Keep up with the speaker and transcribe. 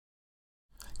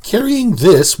Carrying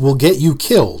this will get you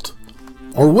killed.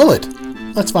 Or will it?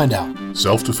 Let's find out.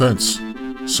 Self-defense,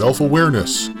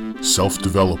 self-awareness,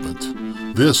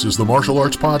 self-development. This is the Martial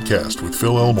Arts Podcast with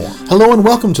Phil Elmore. Hello and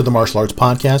welcome to the Martial Arts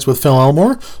Podcast with Phil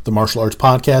Elmore. The Martial Arts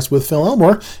Podcast with Phil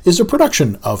Elmore is a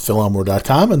production of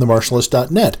PhilElmore.com and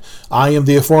themartialist.net. I am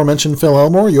the aforementioned Phil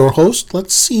Elmore, your host.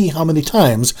 Let's see how many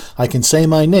times I can say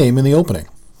my name in the opening.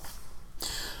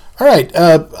 All right,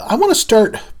 I want to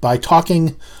start by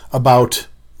talking about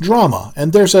drama,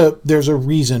 and there's a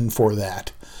reason for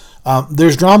that.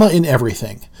 There's drama in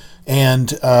everything, and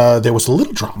there was a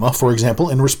little drama, for example,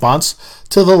 in response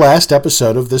to the last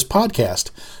episode of this podcast,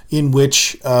 in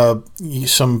which I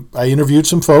interviewed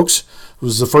some folks. It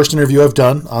was the first interview I've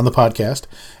done on the podcast,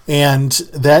 and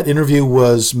that interview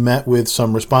was met with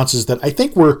some responses that I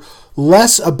think were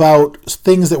less about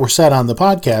things that were said on the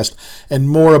podcast and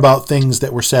more about things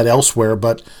that were said elsewhere,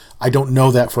 but I don't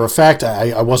know that for a fact.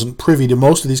 I wasn't privy to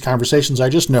most of these conversations. I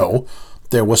just know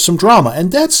there was some drama,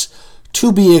 and that's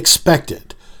to be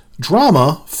expected.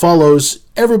 Drama follows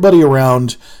everybody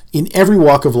around in every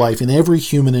walk of life, in every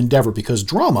human endeavor, because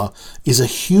drama is a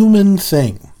human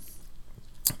thing.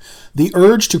 The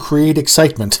urge to create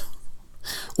excitement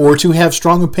or to have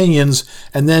strong opinions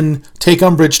and then take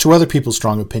umbrage to other people's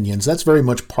strong opinions, that's very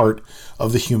much part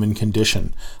of the human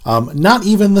condition. Not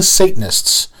even the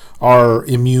Satanists are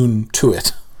immune to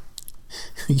it.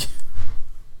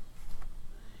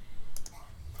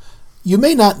 You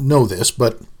may not know this,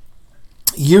 but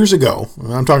years ago,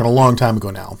 I'm talking a long time ago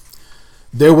now,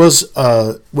 there was,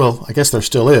 I guess there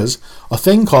still is, a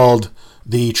thing called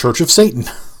the Church of Satan.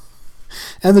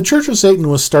 And the Church of Satan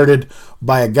was started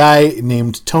by a guy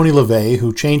named Tony LaVey,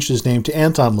 who changed his name to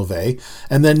Anton LaVey,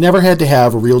 and then never had to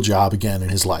have a real job again in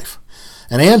his life.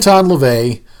 And Anton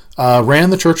LaVey ran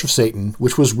the Church of Satan,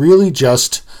 which was really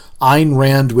just Ayn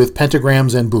Rand with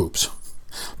pentagrams and boobs.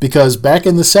 Because back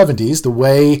in the 70s, the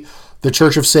way the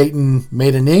Church of Satan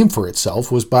made a name for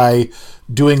itself was by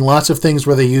doing lots of things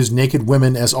where they used naked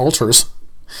women as altars,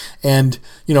 and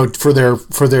for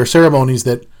their ceremonies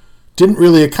that didn't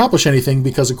really accomplish anything,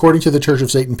 because according to the Church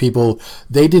of Satan people,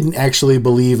 they didn't actually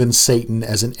believe in Satan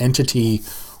as an entity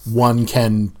one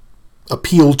can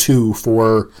appeal to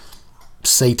for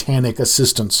satanic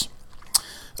assistance.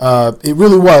 It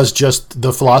really was just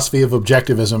the philosophy of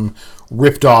objectivism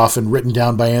ripped off and written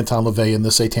down by Anton LaVey in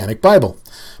the Satanic Bible.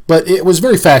 But it was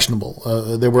very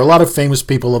fashionable. There were a lot of famous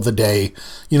people of the day,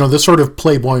 the sort of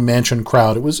Playboy Mansion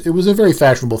crowd. It was a very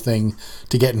fashionable thing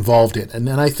to get involved in. And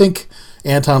I think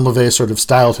Anton LaVey sort of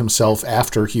styled himself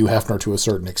after Hugh Hefner to a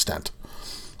certain extent.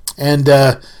 And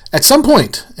at some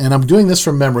point, and I'm doing this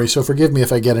from memory, so forgive me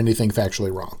if I get anything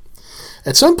factually wrong.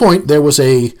 At some point, there was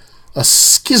a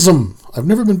schism. I've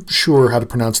never been sure how to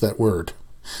pronounce that word,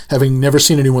 having never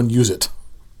seen anyone use it.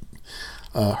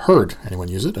 Heard anyone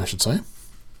use it, I should say.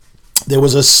 There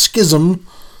was a schism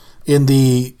in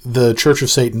the Church of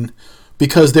Satan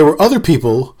because there were other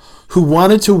people who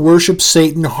wanted to worship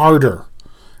Satan harder,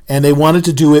 and they wanted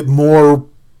to do it more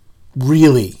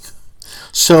really.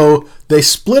 So they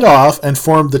split off and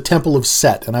formed the Temple of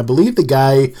Set. And I believe the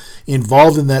guy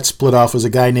involved in that split off was a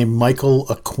guy named Michael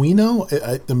Aquino.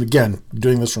 I'm again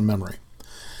doing this from memory.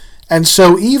 And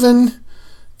so even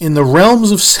in the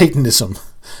realms of Satanism,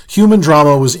 human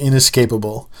drama was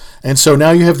inescapable. And so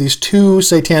now you have these two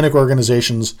satanic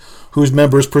organizations whose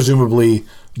members presumably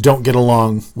don't get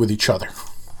along with each other.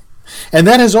 And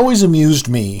that has always amused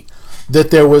me,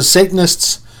 that there was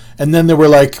Satanists, and then there were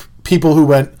like people who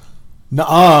went,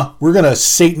 "Nuh-uh, we're going to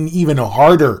Satan even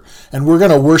harder, and we're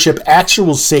going to worship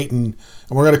actual Satan,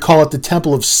 and we're going to call it the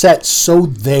Temple of Set, so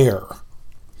there."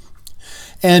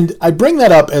 And I bring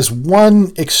that up as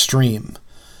one extreme.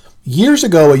 Years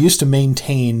ago, I used to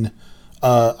maintain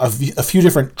a few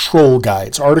different troll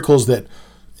guides, articles that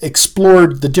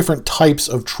explored the different types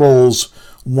of trolls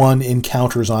one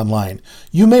encounters online.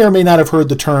 You may or may not have heard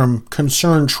the term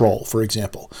concern troll, for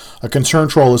example. A concern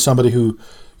troll is somebody who,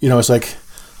 is like,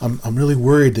 I'm really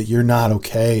worried that you're not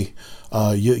okay.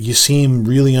 You seem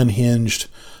really unhinged.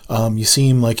 You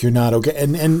seem like you're not okay.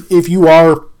 And if you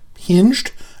are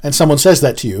hinged and someone says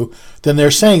that to you, then they're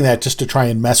saying that just to try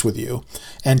and mess with you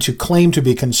and to claim to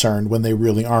be concerned when they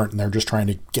really aren't, and they're just trying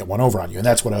to get one over on you. And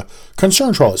that's what a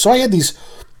concern troll is. So I had these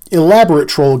elaborate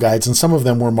troll guides, and some of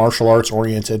them were martial arts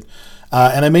oriented.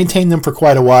 And I maintained them for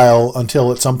quite a while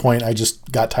until at some point I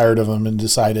just got tired of them and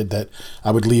decided that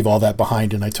I would leave all that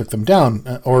behind, and I took them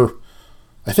down. Or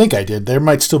I think I did. There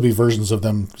might still be versions of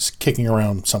them kicking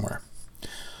around somewhere.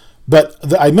 But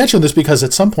I mention this because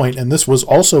at some point, and this was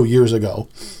also years ago,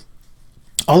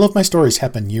 all of my stories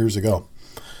happened years ago.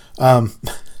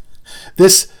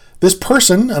 This This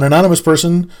person, an anonymous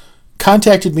person,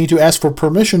 contacted me to ask for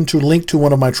permission to link to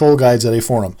one of my troll guides at a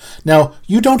forum. Now,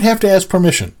 you don't have to ask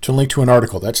permission to link to an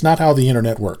article. That's not how the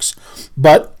internet works.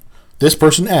 But this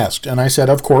person asked, and I said,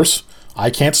 of course, I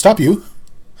can't stop you.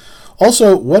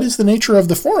 Also, what is the nature of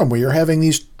the forum where you're having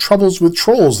these troubles with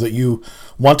trolls that you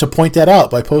want to point that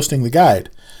out by posting the guide?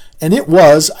 And it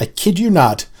was, I kid you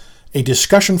not, a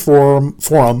discussion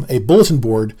forum, a bulletin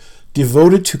board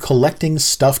devoted to collecting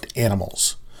stuffed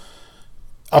animals.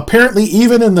 Apparently,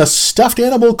 even in the stuffed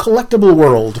animal collectible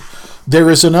world, there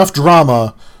is enough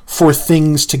drama for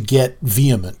things to get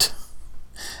vehement.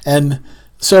 And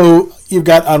so you've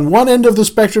got, on one end of the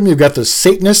spectrum, you've got the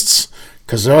Satanists,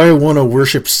 because I want to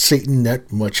worship Satan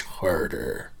that much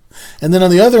harder. And then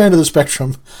on the other end of the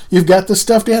spectrum, you've got the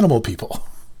stuffed animal people,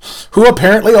 who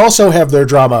apparently also have their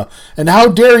drama. And how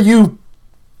dare you...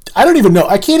 I don't even know.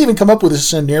 I can't even come up with a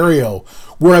scenario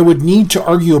where I would need to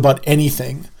argue about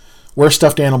anything where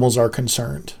stuffed animals are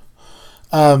concerned.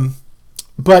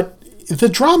 But the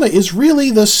drama is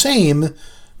really the same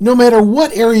no matter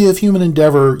what area of human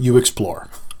endeavor you explore.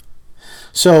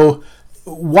 So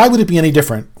why would it be any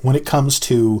different when it comes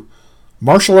to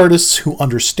martial artists who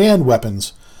understand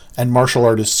weapons and martial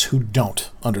artists who don't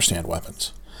understand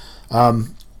weapons?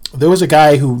 There was a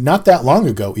guy who, not that long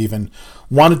ago even,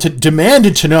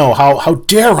 demanded to know how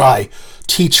dare I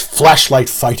teach flashlight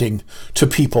fighting to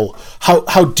people?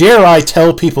 How dare I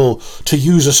tell people to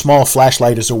use a small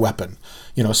flashlight as a weapon?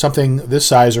 You know, something this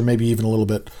size or maybe even a little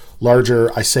bit larger.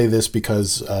 I say this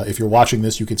because if you're watching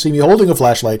this, you can see me holding a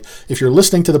flashlight. If you're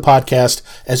listening to the podcast,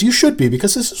 as you should be,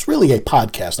 because this is really a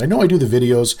podcast. I know I do the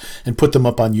videos and put them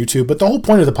up on YouTube, but the whole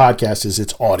point of the podcast is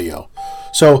it's audio.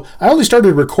 So I only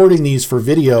started recording these for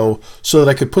video so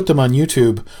that I could put them on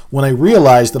YouTube when I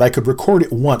realized that I could record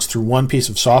it once through one piece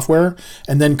of software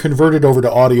and then convert it over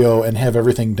to audio and have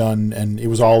everything done, and it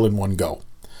was all in one go.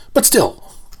 But still.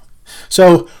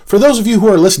 So for those of you who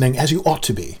are listening, as you ought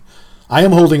to be, I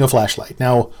am holding a flashlight.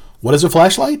 Now, what is a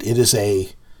flashlight? It's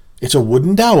a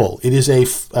wooden dowel. It is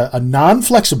a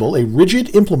non-flexible, a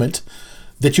rigid implement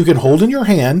that you can hold in your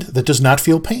hand that does not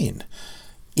feel pain.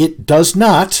 It does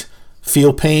not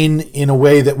feel pain in a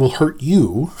way that will hurt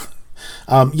you.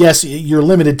 Yes, you're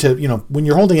limited to, when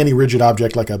you're holding any rigid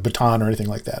object like a baton or anything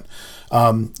like that,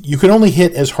 you can only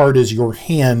hit as hard as your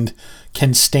hand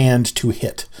can stand to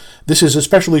hit. This is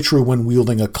especially true when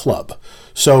wielding a club.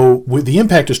 So the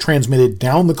impact is transmitted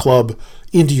down the club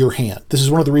into your hand. This is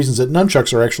one of the reasons that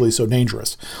nunchucks are actually so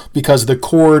dangerous, because the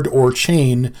cord or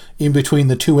chain in between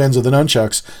the two ends of the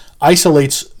nunchucks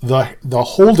isolates the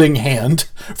holding hand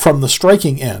from the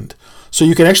striking end. So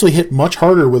you can actually hit much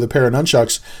harder with a pair of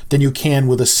nunchucks than you can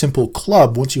with a simple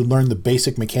club once you learn the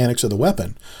basic mechanics of the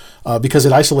weapon, because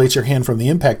it isolates your hand from the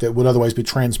impact that would otherwise be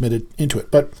transmitted into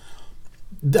it. But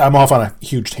I'm off on a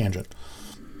huge tangent.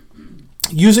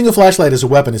 Using a flashlight as a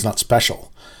weapon is not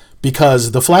special,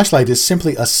 because the flashlight is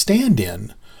simply a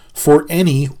stand-in for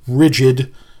any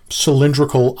rigid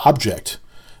cylindrical object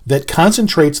that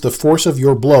concentrates the force of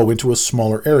your blow into a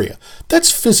smaller area.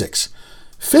 That's physics.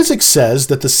 Physics says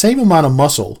that the same amount of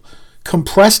muscle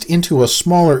compressed into a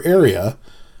smaller area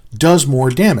does more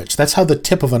damage. That's how the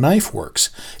tip of a knife works.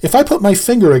 If I put my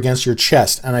finger against your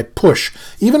chest and I push,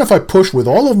 even if I push with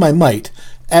all of my might,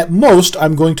 at most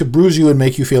I'm going to bruise you and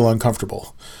make you feel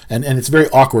uncomfortable. And it's very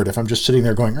awkward if I'm just sitting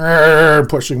there going,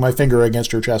 pushing my finger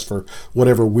against your chest for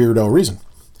whatever weirdo reason.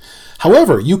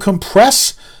 However, you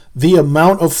compress the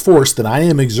amount of force that I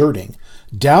am exerting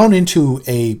down into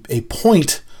a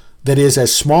point that is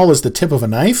as small as the tip of a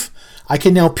knife. I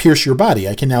can now pierce your body.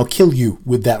 I can now kill you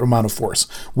with that amount of force,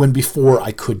 when before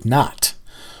I could not.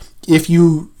 If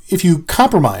you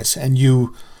compromise and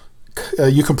you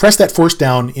compress that force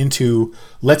down into,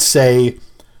 let's say,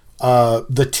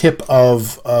 the tip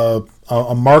of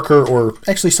a marker, or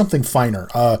actually something finer,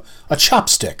 a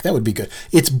chopstick, that would be good.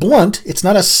 It's blunt. It's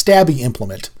not a stabby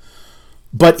implement.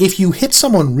 But if you hit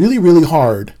someone really, really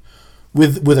hard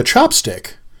with a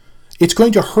chopstick, it's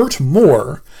going to hurt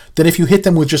more than if you hit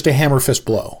them with just a hammer fist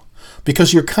blow,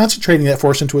 because you're concentrating that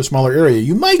force into a smaller area.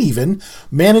 You might even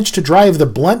manage to drive the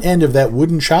blunt end of that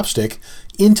wooden chopstick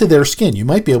into their skin. You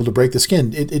might be able to break the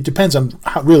skin. It depends on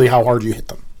how hard you hit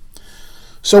them.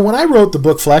 So when I wrote the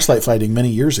book Flashlight Fighting many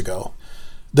years ago,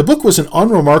 the book was an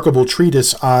unremarkable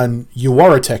treatise on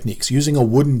Uwara techniques, using a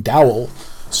wooden dowel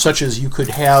such as you could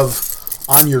have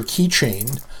on your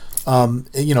keychain.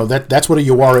 That's what a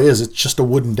Uwara is. It's just a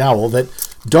wooden dowel that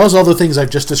does all the things I've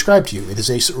just described to you. It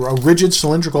is a rigid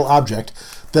cylindrical object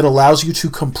that allows you to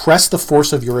compress the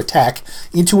force of your attack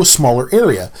into a smaller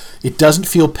area. It doesn't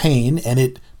feel pain, and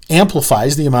it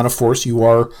amplifies the amount of force you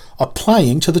are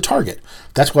applying to the target.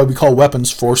 That's why we call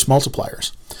weapons force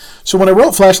multipliers. So when I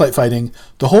wrote Flashlight Fighting,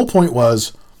 the whole point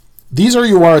was, these are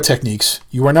Uwara techniques.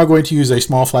 You are now going to use a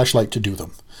small flashlight to do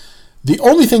them. The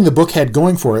only thing the book had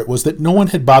going for it was that no one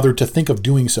had bothered to think of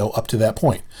doing so up to that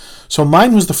point. So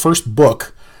mine was the first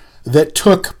book that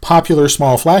took popular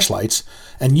small flashlights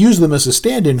and used them as a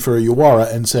stand-in for a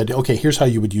Uwara and said, okay, here's how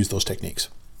you would use those techniques.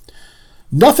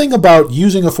 Nothing about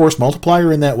using a force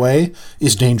multiplier in that way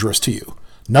is dangerous to you.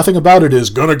 Nothing about it is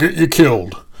gonna get you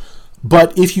killed.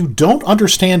 But if you don't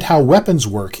understand how weapons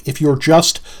work, if you're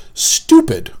just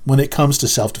stupid when it comes to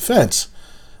self-defense,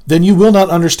 then you will not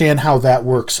understand how that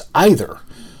works either.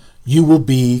 You will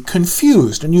be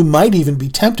confused, and you might even be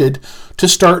tempted to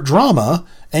start drama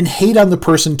and hate on the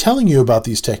person telling you about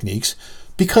these techniques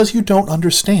because you don't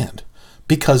understand,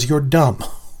 because you're dumb.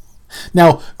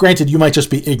 Now, granted, you might just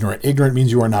be ignorant. Ignorant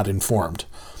means you are not informed.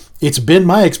 It's been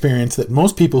my experience that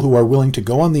most people who are willing to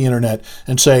go on the internet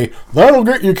and say, that'll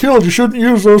get you killed, you shouldn't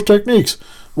use those techniques.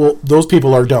 Well, those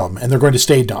people are dumb, and they're going to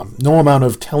stay dumb. No amount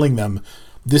of telling them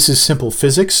this is simple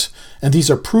physics, and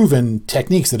these are proven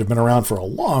techniques that have been around for a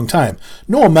long time.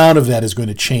 No amount of that is going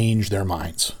to change their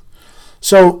minds.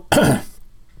 So,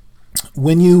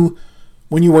 when you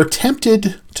are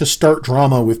tempted to start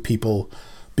drama with people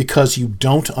because you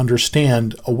don't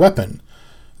understand a weapon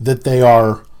that they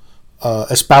are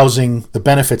espousing the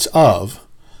benefits of,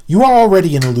 you are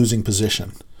already in a losing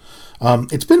position.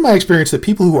 It's been my experience that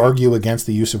people who argue against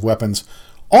the use of weapons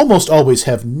almost always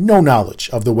have no knowledge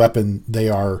of the weapon they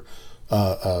are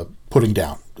putting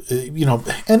down.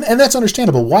 And that's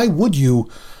understandable. Why would you?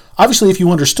 Obviously, if you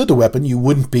understood the weapon, you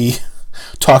wouldn't be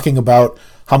talking about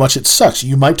how much it sucks.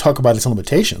 You might talk about its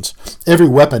limitations. Every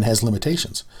weapon has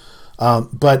limitations.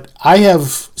 But I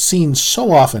have seen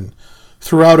so often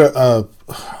throughout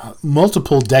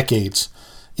multiple decades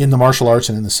in the martial arts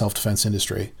and in the self-defense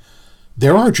industry,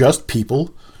 there are just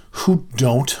people who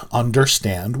don't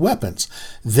understand weapons.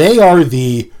 They are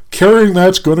the carrying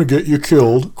that's going to get you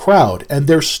killed crowd, and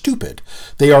they're stupid.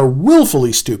 They are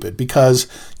willfully stupid because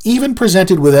even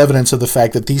presented with evidence of the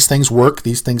fact that these things work,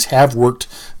 these things have worked,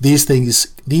 these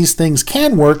things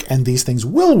can work, and these things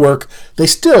will work, they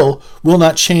still will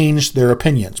not change their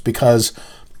opinions because,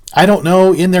 I don't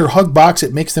know, in their hug box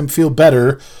it makes them feel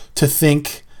better to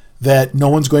think that no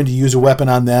one's going to use a weapon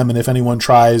on them, and if anyone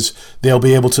tries, they'll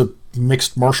be able to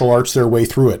mixed martial arts their way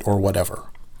through it or whatever.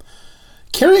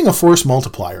 Carrying a force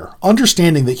multiplier,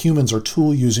 understanding that humans are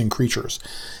tool-using creatures,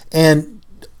 and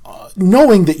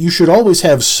knowing that you should always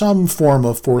have some form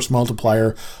of force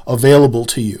multiplier available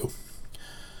to you.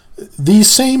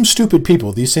 These same stupid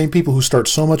people, these same people who start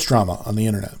so much drama on the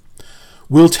internet,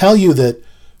 will tell you that,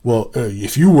 well,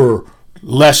 if you were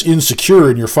less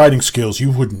insecure in your fighting skills, you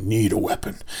wouldn't need a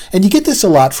weapon. And you get this a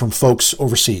lot from folks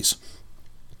overseas.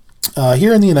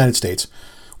 Here in the United States,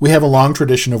 we have a long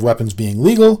tradition of weapons being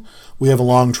legal. We have a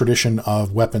long tradition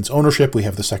of weapons ownership. We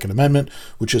have the Second Amendment,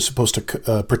 which is supposed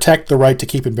to protect the right to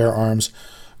keep and bear arms.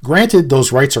 Granted,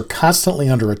 those rights are constantly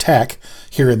under attack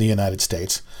here in the United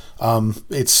States.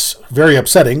 It's very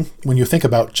upsetting when you think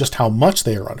about just how much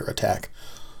they are under attack.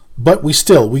 But we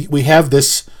have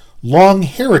this long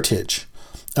heritage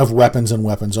of weapons and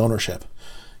weapons ownership.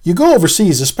 You go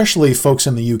overseas, especially folks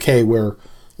in the UK, where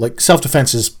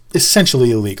self-defense is essentially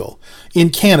illegal.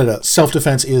 In Canada,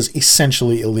 self-defense is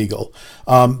essentially illegal.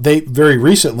 They very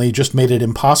recently just made it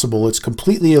impossible. It's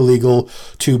completely illegal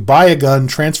to buy a gun,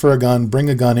 transfer a gun, bring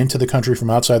a gun into the country from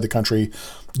outside the country.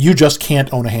 You just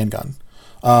can't own a handgun.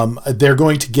 They're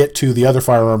going to get to the other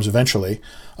firearms eventually.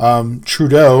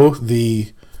 Trudeau,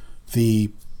 the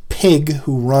pig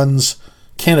who runs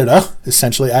Canada,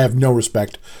 essentially, I have no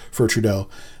respect for Trudeau.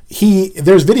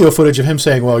 There's video footage of him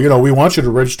saying, well, we want you to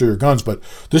register your guns, but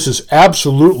this is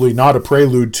absolutely not a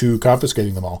prelude to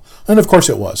confiscating them all. And of course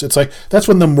it was. It's like, that's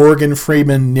when the Morgan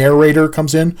Freeman narrator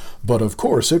comes in, but of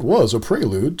course it was a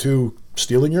prelude to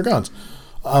stealing your guns.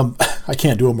 I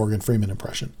can't do a Morgan Freeman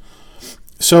impression.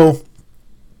 So,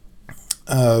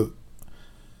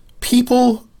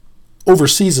 people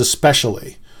overseas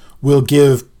especially will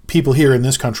give people here in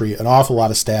this country an awful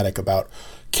lot of static about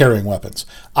carrying weapons.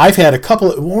 I've had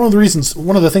one of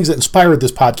the things that inspired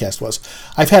this podcast was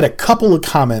I've had a couple of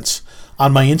comments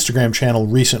on my Instagram channel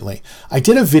recently. I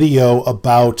did a video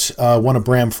about one of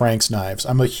Bram Frank's knives.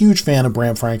 I'm a huge fan of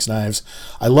Bram Frank's knives.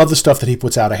 I love the stuff that he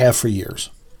puts out. I have for years.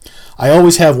 I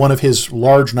always have one of his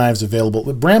large knives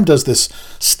available. Bram does this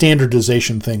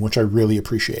standardization thing, which I really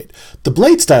appreciate. The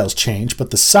blade styles change, but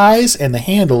the size and the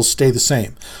handles stay the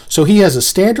same. So he has a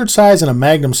standard size and a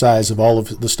magnum size of all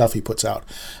of the stuff he puts out.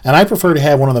 And I prefer to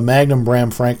have one of the Magnum Bram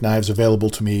Frank knives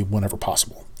available to me whenever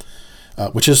possible.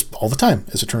 which is all the time,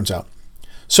 as it turns out.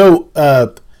 So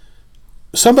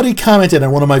somebody commented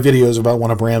on one of my videos about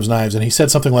one of Bram's knives, and he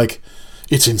said something like,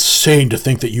 "It's insane to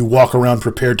think that you walk around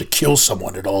prepared to kill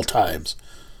someone at all times."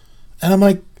 And I'm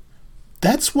like,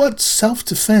 that's what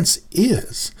self-defense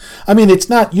is. I mean, it's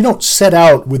not, you don't set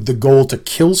out with the goal to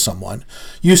kill someone.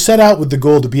 You set out with the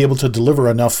goal to be able to deliver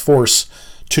enough force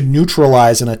to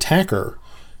neutralize an attacker.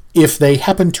 If they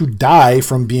happen to die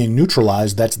from being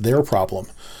neutralized, that's their problem.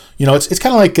 You know, it's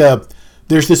kind of like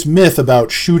there's this myth about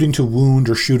shooting to wound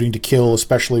or shooting to kill,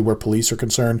 especially where police are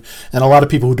concerned. And a lot of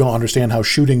people who don't understand how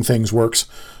shooting things works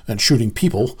and shooting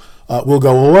people will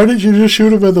go, "Well, why didn't you just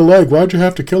shoot him in the leg? Why'd you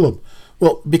have to kill him?"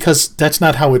 Well, because that's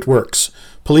not how it works.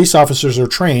 Police officers are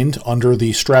trained under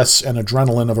the stress and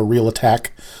adrenaline of a real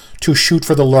attack to shoot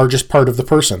for the largest part of the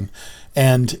person.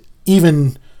 And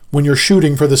even when you're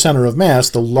shooting for the center of mass,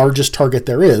 the largest target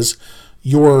there is,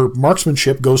 your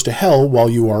marksmanship goes to hell while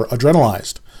you are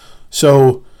adrenalized.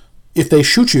 So if they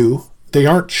shoot you, they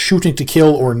aren't shooting to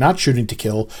kill or not shooting to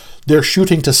kill. They're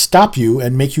shooting to stop you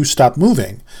and make you stop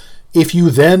moving. If you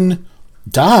then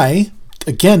die,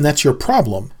 again, that's your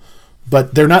problem.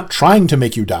 But they're not trying to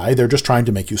make you die. They're just trying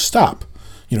to make you stop.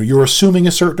 You know, you're assuming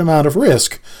a certain amount of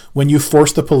risk when you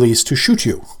force the police to shoot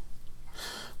you.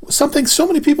 Something so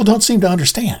many people don't seem to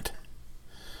understand.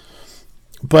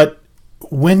 But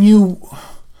when you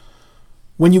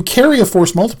carry a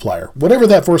force multiplier, whatever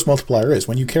that force multiplier is,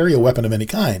 when you carry a weapon of any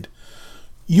kind,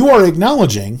 you are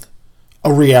acknowledging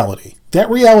a reality. That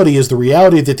reality is the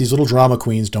reality that these little drama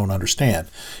queens don't understand.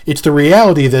 It's the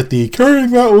reality that the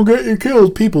carrying that will get you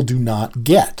killed people do not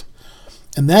get.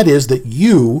 And that is that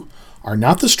you are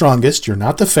not the strongest, you're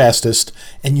not the fastest,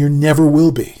 and you never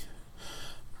will be.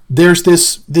 There's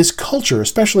this culture,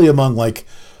 especially among, like,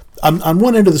 on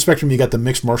one end of the spectrum you got the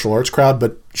mixed martial arts crowd,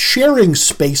 but sharing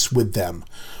space with them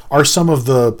are some of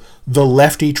the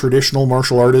lefty traditional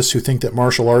martial artists who think that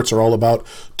martial arts are all about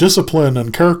discipline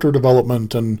and character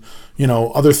development and, you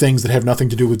know, other things that have nothing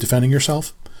to do with defending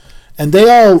yourself. And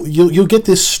you'll get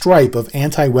this stripe of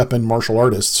anti-weapon martial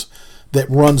artists that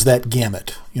runs that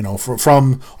gamut, you know,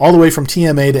 from all the way from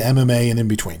TMA to MMA and in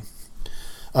between.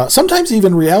 Sometimes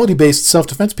even reality-based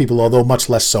self-defense people, although much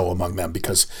less so among them,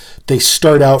 because they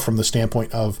start out from the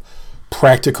standpoint of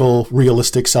practical,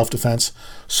 realistic self-defense.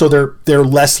 So they're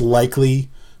less likely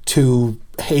to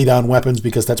hate on weapons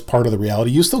because that's part of the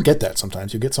reality. You still get that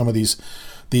sometimes. You get some of these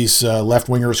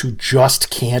left-wingers who just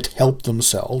can't help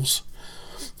themselves.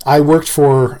 I worked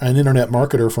for an internet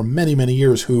marketer for many, many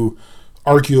years who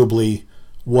arguably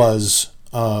was,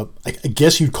 I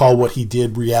guess you'd call what he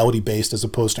did reality-based as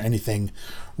opposed to anything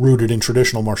rooted in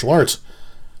traditional martial arts.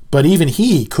 But even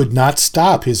he could not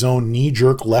stop his own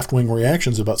knee-jerk left-wing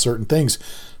reactions about certain things.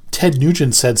 Ted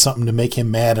Nugent said something to make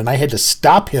him mad, and I had to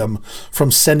stop him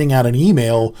from sending out an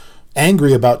email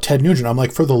angry about Ted Nugent. I'm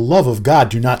like, for the love of God,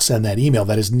 do not send that email.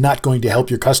 That is not going to help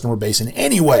your customer base in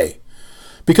any way.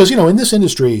 Because, you know, in this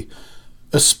industry,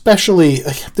 especially,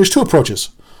 there's two approaches.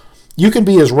 You can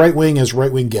be as right-wing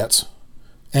gets,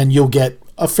 and you'll get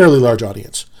a fairly large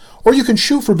audience. Or you can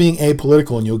shoot for being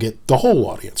apolitical and you'll get the whole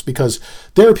audience, because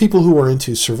there are people who are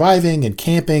into surviving and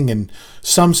camping and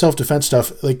some self-defense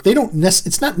stuff. Like,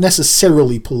 it's not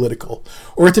necessarily political.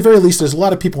 Or at the very least, there's a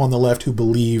lot of people on the left who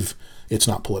believe it's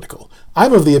not political.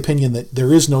 I'm of the opinion that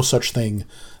there is no such thing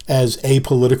as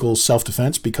apolitical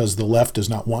self-defense because the left does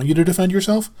not want you to defend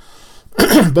yourself.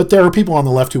 But there are people on the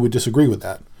left who would disagree with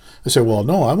that. They say, well,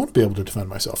 no, I want to be able to defend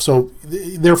myself. So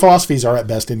their philosophies are at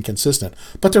best inconsistent,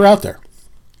 but they're out there.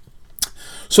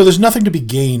 So there's nothing to be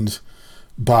gained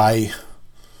by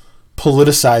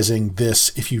politicizing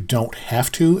this if you don't have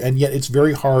to, and yet it's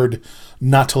very hard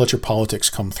not to let your politics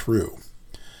come through.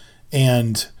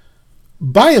 And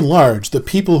by and large, the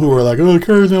people who are like, oh,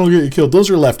 carries will get you killed, those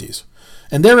are lefties.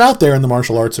 And they're out there in the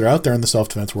martial arts, they're out there in the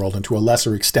self-defense world, and to a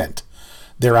lesser extent,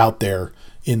 they're out there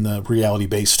in the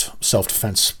reality-based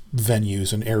self-defense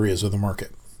venues and areas of the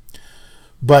market.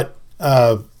 But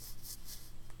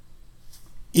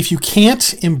if you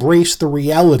can't embrace the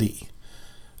reality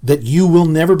that you will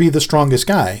never be the strongest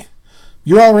guy,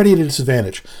 you're already at a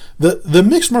disadvantage. The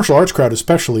mixed martial arts crowd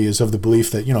especially is of the belief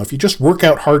that, you know, if you just work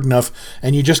out hard enough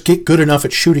and you just get good enough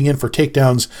at shooting in for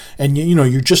takedowns and,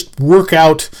 you just work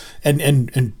out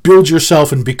and build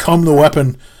yourself and become the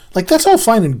weapon, like, that's all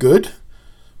fine and good,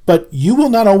 but you will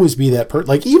not always be that person.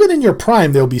 Like, even in your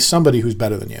prime, there'll be somebody who's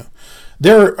better than you.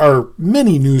 There are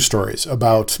many news stories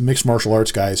about mixed martial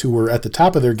arts guys who were at the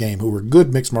top of their game, who were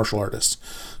good mixed martial artists,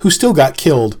 who still got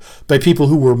killed by people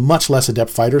who were much less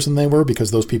adept fighters than they were because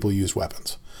those people used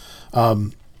weapons.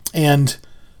 And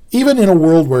even in a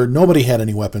world where nobody had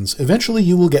any weapons, eventually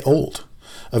you will get old.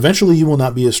 Eventually, you will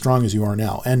not be as strong as you are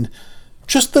now. And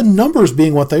just the numbers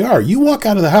being what they are, you walk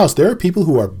out of the house, there are people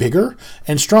who are bigger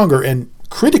and stronger and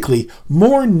critically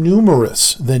more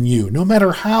numerous than you, no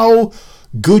matter how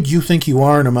good you think you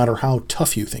are, no matter how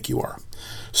tough you think you are.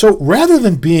 So rather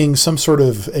than being some sort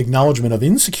of acknowledgement of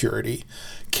insecurity,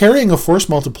 carrying a force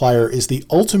multiplier is the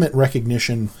ultimate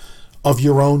recognition of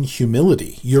your own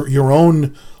humility, your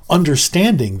own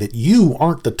understanding that you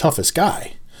aren't the toughest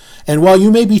guy. And while you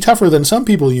may be tougher than some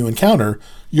people you encounter,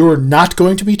 you're not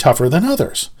going to be tougher than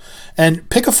others. And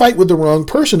pick a fight with the wrong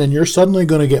person and you're suddenly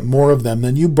going to get more of them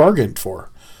than you bargained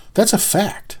for. That's a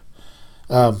fact.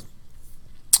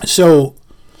 So,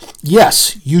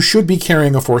 yes, you should be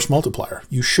carrying a force multiplier.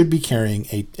 You should be carrying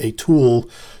a tool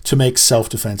to make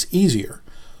self-defense easier.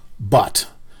 But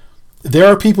there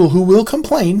are people who will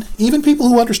complain, even people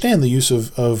who understand the use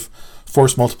of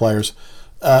force multipliers.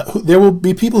 There will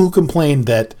be people who complain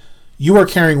that you are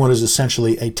carrying what is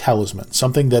essentially a talisman,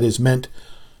 something that is meant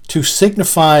to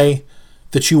signify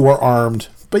that you are armed,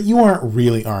 but you aren't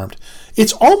really armed.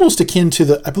 It's almost akin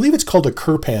to I believe it's called a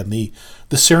kirpan,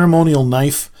 the ceremonial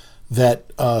knife that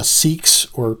Sikhs,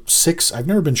 I've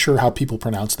never been sure how people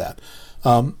pronounce that.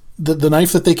 The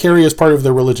knife that they carry as part of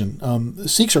their religion.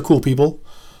 Sikhs are cool people.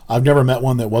 I've never met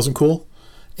one that wasn't cool,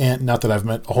 and not that I've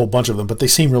met a whole bunch of them, but they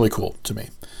seem really cool to me.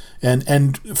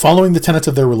 And following the tenets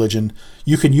of their religion,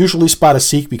 you can usually spot a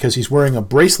Sikh because he's wearing a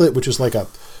bracelet, which is like a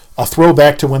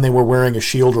throwback to when they were wearing a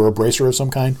shield or a bracer of some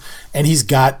kind, and he's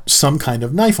got some kind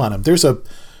of knife on him. There's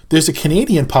a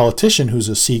Canadian politician who's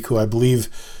a Sikh who I believe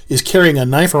is carrying a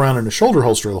knife around in a shoulder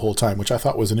holster the whole time, which I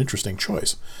thought was an interesting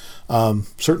choice.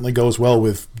 Certainly goes well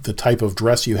with the type of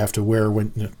dress you have to wear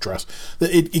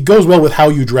It goes well with how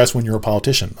you dress when you're a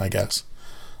politician, I guess.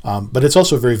 But it's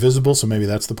also very visible, so maybe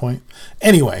that's the point.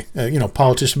 Anyway,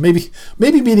 politician.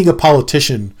 Maybe meeting a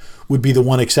politician would be the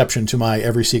one exception to my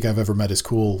every Sikh I've ever met is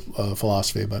cool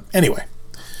philosophy. But anyway,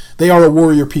 they are a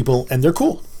warrior people, and they're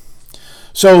cool.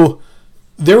 So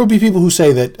there will be people who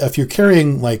say that if you're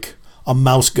carrying like a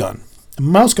mouse gun, and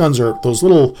mouse guns are those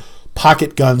little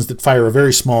pocket guns that fire a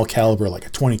very small caliber, like a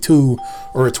 22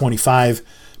 or a 25.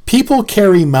 People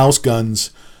carry mouse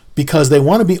guns because they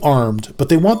want to be armed, but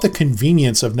they want the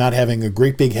convenience of not having a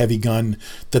great big heavy gun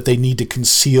that they need to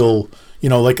conceal.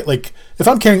 Like if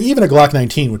I'm carrying even a Glock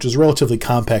 19, which is a relatively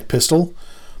compact pistol,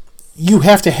 you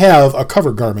have to have a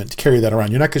cover garment to carry that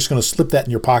around. You're not just going to slip that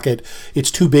in your pocket.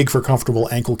 It's too big for comfortable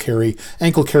ankle carry.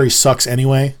 Ankle carry sucks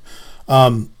anyway.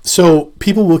 So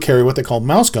people will carry what they call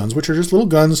mouse guns, which are just little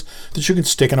guns that you can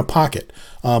stick in a pocket.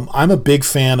 I'm a big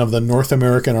fan of the North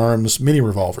American Arms mini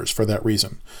revolvers for that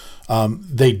reason.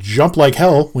 They jump like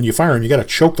hell when you fire them. You got to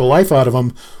choke the life out of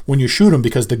them when you shoot them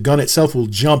because the gun itself will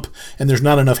jump and there's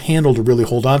not enough handle to really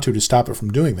hold on to stop it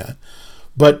from doing that.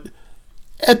 But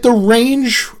at the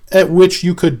range at which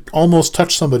you could almost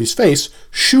touch somebody's face,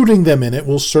 shooting them in it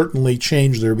will certainly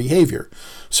change their behavior.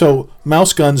 So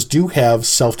mouse guns do have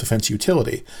self-defense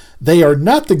utility. They are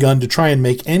not the gun to try and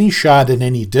make any shot at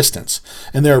any distance.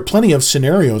 And there are plenty of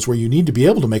scenarios where you need to be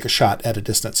able to make a shot at a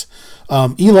distance.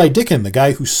 Eli Dicken, the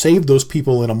guy who saved those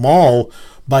people in a mall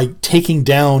by taking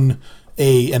down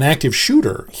an active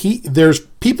shooter, there's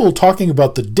people talking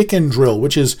about the Dicken drill,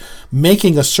 which is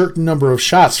making a certain number of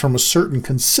shots from a certain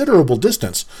considerable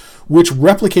distance, which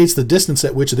replicates the distance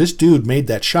at which this dude made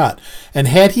that shot. And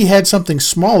had he had something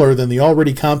smaller than the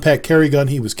already compact carry gun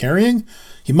he was carrying,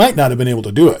 he might not have been able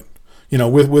to do it.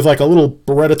 With like a little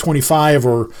Beretta 25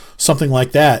 or something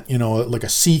like that, like a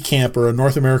Sea Camp or a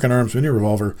North American Arms mini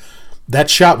revolver,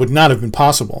 that shot would not have been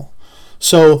possible.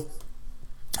 So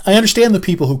I understand the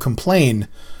people who complain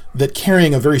that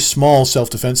carrying a very small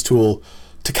self-defense tool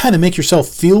to kind of make yourself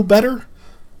feel better,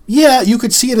 yeah, you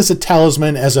could see it as a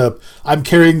talisman, I'm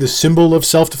carrying the symbol of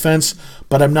self-defense,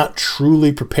 but I'm not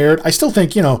truly prepared. I still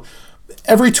think,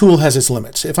 every tool has its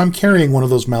limits. If I'm carrying one of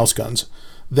those mouse guns,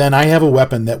 then I have a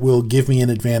weapon that will give me an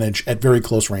advantage at very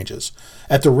close ranges,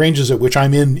 at the ranges at which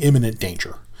I'm in imminent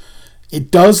danger.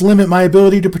 It does limit my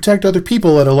ability to protect other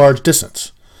people at a large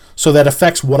distance. So that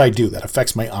affects what I do. That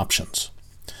affects my options.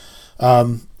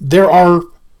 There are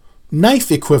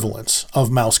knife equivalents of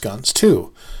mouse guns,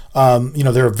 too.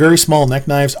 There are very small neck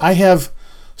knives. I have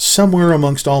somewhere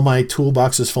amongst all my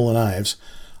toolboxes full of knives,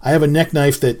 I have a neck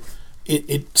knife that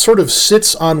it sort of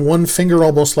sits on one finger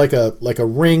almost like a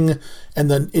ring,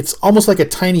 and then it's almost like a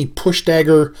tiny push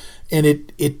dagger, and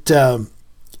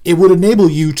it would enable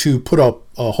you to put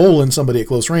a hole in somebody at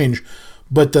close range,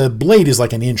 but the blade is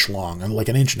like an inch long, and like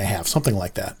an inch and a half, something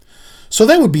like that. So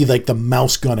that would be like the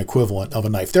mouse gun equivalent of a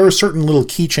knife. There are certain little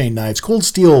keychain knives. Cold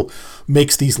Steel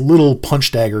makes these little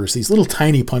punch daggers, these little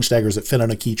tiny punch daggers that fit on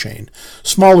a keychain,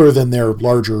 smaller than their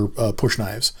larger push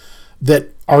knives, that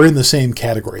are in the same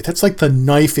category. That's like the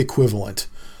knife equivalent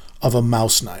of a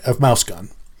mouse gun.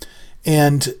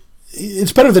 And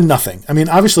it's better than nothing. I mean,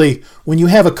 obviously, when you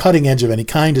have a cutting edge of any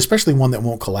kind, especially one that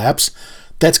won't collapse,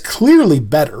 that's clearly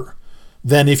better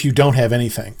than if you don't have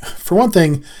anything. For one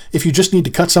thing, if you just need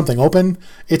to cut something open,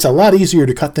 it's a lot easier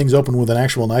to cut things open with an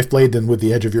actual knife blade than with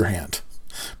the edge of your hand.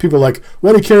 People are like,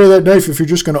 why do you carry that knife if you're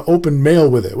just going to open mail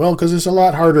with it? Well, because it's a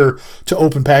lot harder to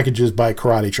open packages by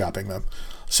karate chopping them.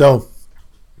 So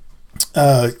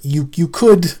you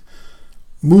could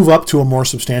move up to a more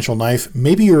substantial knife.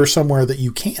 Maybe you're somewhere that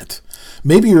you can't.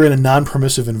 Maybe you're in a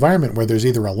non-permissive environment where there's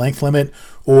either a length limit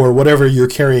or whatever you're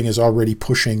carrying is already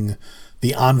pushing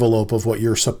the envelope of what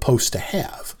you're supposed to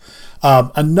have.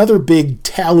 Another big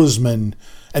talisman,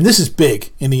 and this is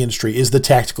big in the industry, is the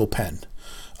tactical pen.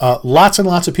 Lots and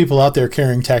lots of people out there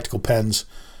carrying tactical pens,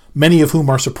 many of whom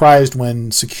are surprised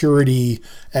when security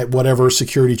at whatever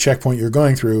security checkpoint you're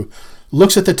going through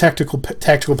looks at the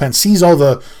tactical pen, sees all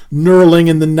the knurling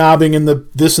and the knobbing and the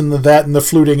this and the that and the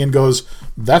fluting and goes,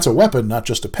 that's a weapon, not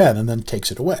just a pen, and then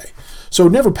takes it away. So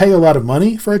never pay a lot of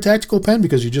money for a tactical pen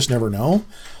because you just never know.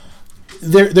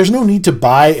 There's no need to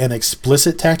buy an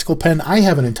explicit tactical pen. I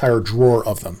have an entire drawer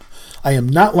of them. I am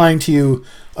not lying to you.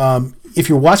 If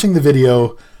you're watching the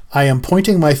video, I am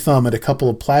pointing my thumb at a couple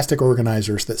of plastic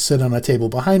organizers that sit on a table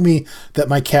behind me that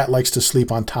my cat likes to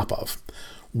sleep on top of.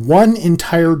 One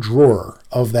entire drawer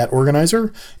of that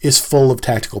organizer is full of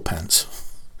tactical pens.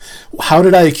 How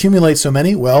did I accumulate so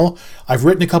many? Well, I've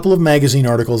written a couple of magazine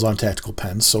articles on tactical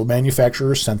pens, so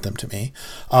manufacturers sent them to me.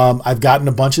 I've gotten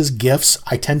a bunch as gifts.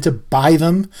 I tend to buy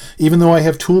them. Even though I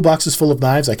have toolboxes full of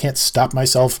knives, I can't stop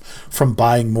myself from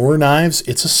buying more knives.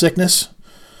 It's a sickness.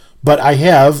 But I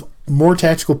have more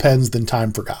tactical pens than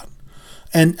time forgot.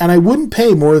 And I wouldn't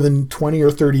pay more than $20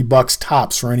 or $30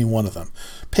 tops for any one of them.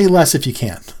 Pay less if you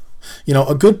can. You know,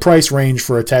 a good price range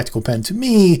for a tactical pen to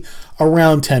me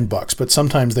around $10, but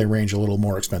sometimes they range a little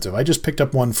more expensive. I just picked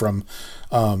up one from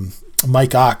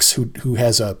Mike Ox, who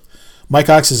has Mike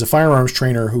Ox is a firearms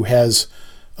trainer who has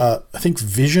I think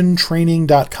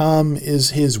visiontraining.com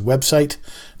is his website.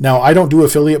 Now, I don't do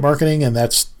affiliate marketing, and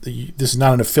this is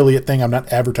not an affiliate thing. I'm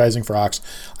not advertising for Ox.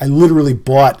 I literally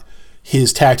bought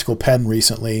his tactical pen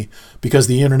recently because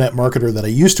the internet marketer that I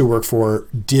used to work for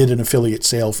did an affiliate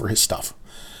sale for his stuff.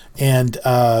 And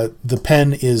the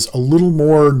pen is a little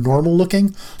more normal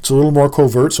looking. It's a little more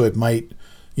covert, so it might,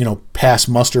 pass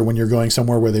muster when you're going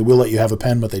somewhere where they will let you have a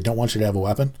pen, but they don't want you to have a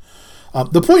weapon.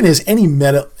 The point is, any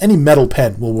metal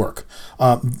pen will work.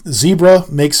 Zebra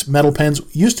makes metal pens.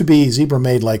 Used to be Zebra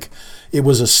made it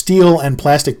was a steel and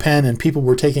plastic pen, and people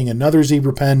were taking another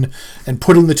Zebra pen and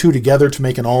putting the two together to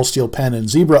make an all-steel pen. And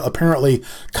Zebra apparently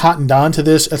cottoned on to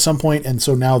this at some point, and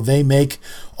so now they make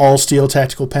all-steel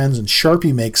tactical pens. And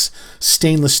Sharpie makes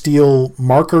stainless steel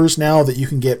markers now that you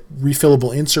can get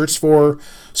refillable inserts for.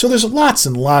 So there's lots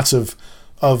and lots of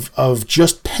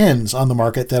just pens on the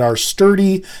market that are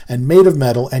sturdy and made of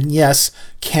metal, and yes,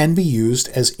 can be used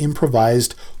as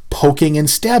improvised poking and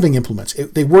stabbing implements.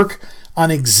 They work on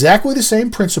exactly the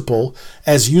same principle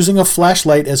as using a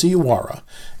flashlight as a Uwara,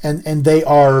 and they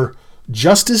are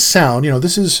just as sound.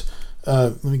 This is,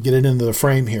 let me get it into the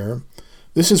frame here.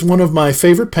 This is one of my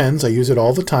favorite pens. I use it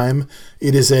all the time.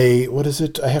 It is what is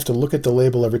it? I have to look at the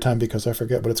label every time because I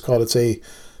forget what it's called. It's a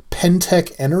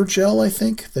Pentec Energel, I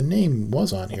think. The name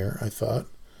was on here, I thought.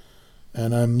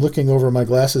 And I'm looking over my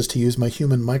glasses to use my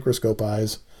human microscope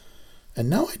eyes. And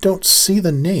now I don't see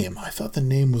the name. I thought the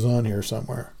name was on here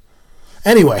somewhere.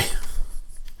 Anyway,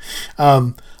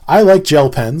 I like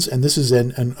gel pens, and this is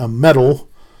a metal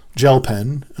gel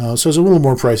pen. So it's a little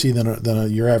more pricey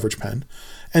than your average pen.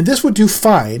 And this would do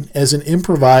fine as an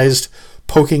improvised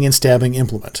poking and stabbing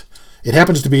implement. It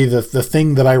happens to be the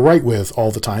thing that I write with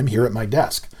all the time here at my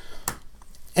desk.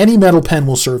 Any metal pen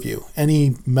will serve you.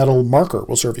 Any metal marker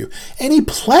will serve you. Any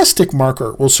plastic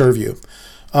marker will serve you.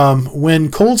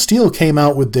 When Cold Steel came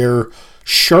out with their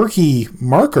Sharky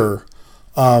marker,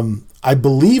 I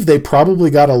believe they probably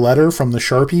got a letter from the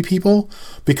Sharpie people,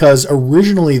 because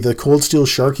originally the Cold Steel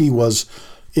Sharky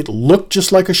it looked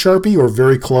just like a Sharpie or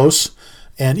very close,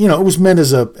 and it was meant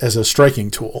as a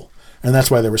striking tool, and that's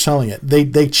why they were selling it.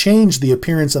 They changed the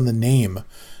appearance and the name,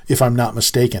 if I'm not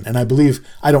mistaken. And I believe,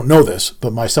 I don't know this,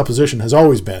 but my supposition has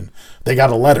always been they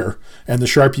got a letter and the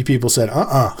Sharpie people said,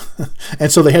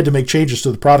 and so they had to make changes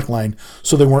to the product line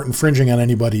so they weren't infringing on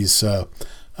anybody's,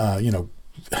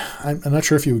 I'm not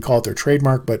sure if you would call it their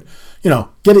trademark, but,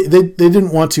 get it. They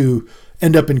didn't want to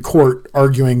end up in court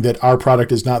arguing that our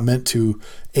product is not meant to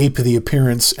ape the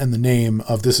appearance and the name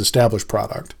of this established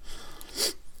product.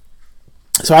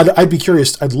 So I'd be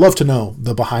curious. I'd love to know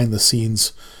the behind the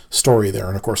scenes story there.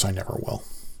 And of course I never will.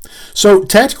 So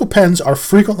tactical pens are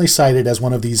frequently cited as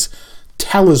one of these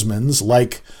talismans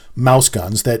like mouse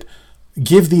guns that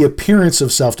give the appearance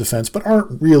of self-defense, but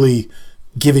aren't really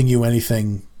giving you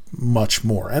anything much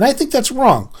more. And I think that's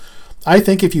wrong. I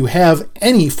think if you have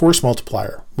any force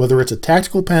multiplier, whether it's a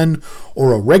tactical pen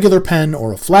or a regular pen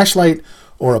or a flashlight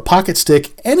or a pocket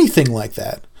stick, anything like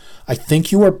that, I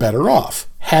think you are better off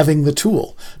having the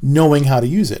tool, knowing how to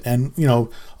use it. And,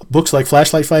 books like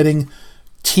Flashlight Fighting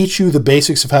teach you the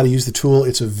basics of how to use the tool.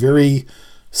 It's a very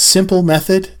simple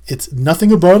method. It's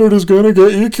nothing about it is going to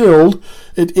get you killed.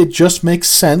 It just makes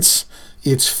sense.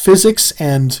 It's physics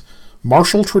and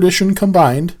martial tradition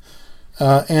combined.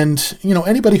 And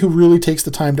anybody who really takes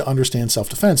the time to understand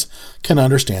self-defense can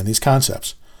understand these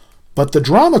concepts. But the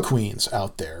drama queens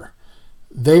out there,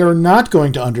 they are not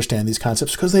going to understand these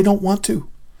concepts because they don't want to.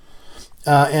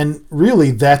 And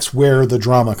really, that's where the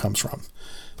drama comes from.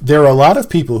 There are a lot of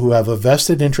people who have a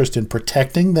vested interest in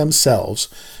protecting themselves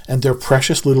and their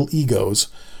precious little egos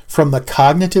from the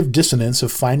cognitive dissonance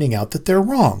of finding out that they're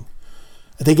wrong.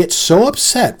 They get so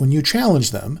upset when you challenge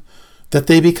them that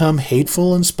they become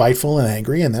hateful and spiteful and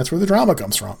angry, and that's where the drama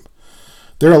comes from.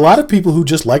 There are a lot of people who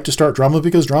just like to start drama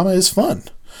because drama is fun.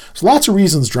 There's lots of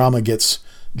reasons drama gets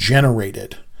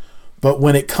generated. But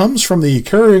when it comes from the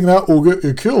carrying that will get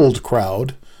you killed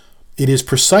crowd, it is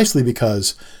precisely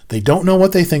because they don't know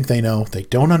what they think they know, they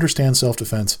don't understand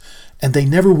self-defense, and they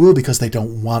never will because they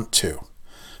don't want to.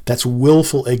 That's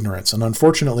willful ignorance, and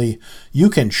unfortunately, you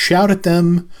can shout at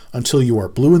them until you are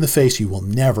blue in the face, you will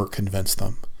never convince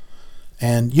them.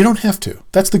 And you don't have to.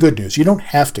 That's the good news. You don't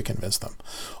have to convince them.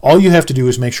 All you have to do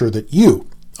is make sure that you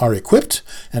are equipped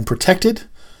and protected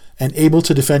and able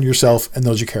to defend yourself and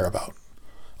those you care about.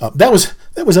 That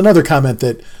was another comment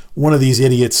that one of these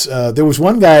idiots, there was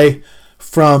one guy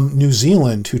from New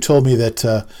Zealand who told me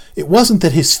that it wasn't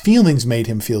that his feelings made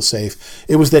him feel safe.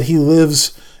 It was that he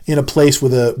lives in a place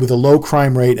with a low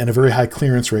crime rate and a very high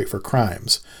clearance rate for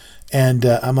crimes. And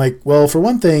I'm like, well, for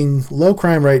one thing, low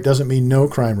crime rate doesn't mean no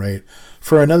crime rate.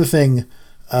 For another thing,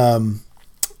 I'm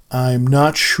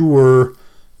not sure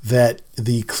that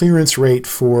the clearance rate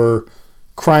for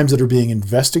crimes that are being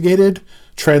investigated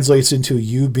translates into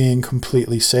you being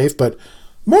completely safe. But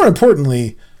more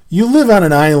importantly, you live on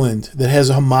an island that has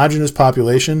a homogenous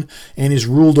population and is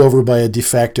ruled over by a de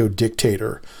facto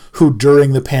dictator who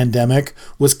during the pandemic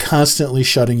was constantly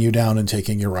shutting you down and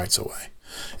taking your rights away.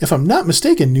 If I'm not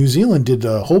mistaken, New Zealand did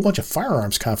a whole bunch of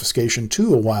firearms confiscation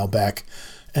too a while back,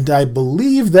 and I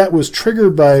believe that was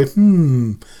triggered by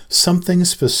something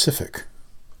specific.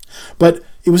 But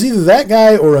it was either that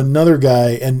guy or another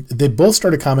guy, and they both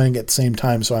started commenting at the same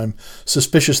time, so I'm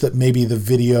suspicious that maybe the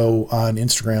video on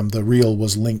Instagram, the reel,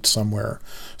 was linked somewhere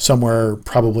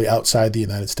probably outside the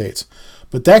United States.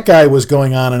 But that guy was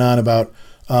going on and on about,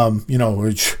 I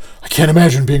can't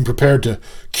imagine being prepared to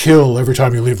kill every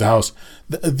time you leave the house.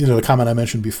 The comment I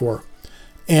mentioned before.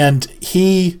 And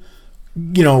he,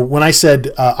 when I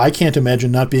said, I can't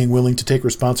imagine not being willing to take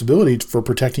responsibility for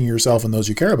protecting yourself and those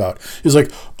you care about, he's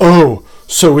like, oh,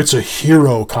 so it's a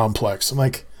hero complex. I'm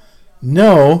like,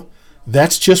 no,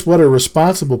 that's just what a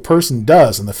responsible person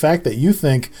does. And the fact that you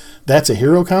think that's a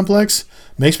hero complex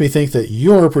makes me think that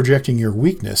you're projecting your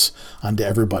weakness onto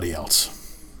everybody else.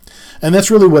 And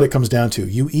that's really what it comes down to.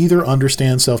 You either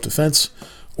understand self-defense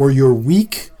or you're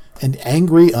weak and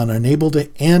angry and unable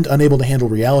to handle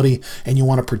reality, and you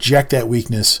want to project that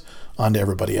weakness onto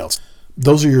everybody else.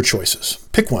 Those are your choices.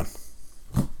 Pick one.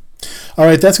 All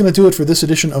right, that's going to do it for this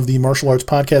edition of the Martial Arts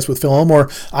Podcast with Phil Elmore.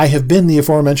 I have been the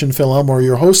aforementioned Phil Elmore,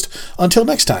 your host. Until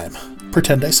next time,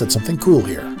 pretend I said something cool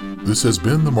here. This has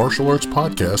been the Martial Arts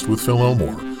Podcast with Phil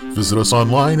Elmore. Visit us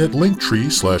online at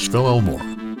linktree/Phil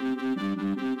Elmore.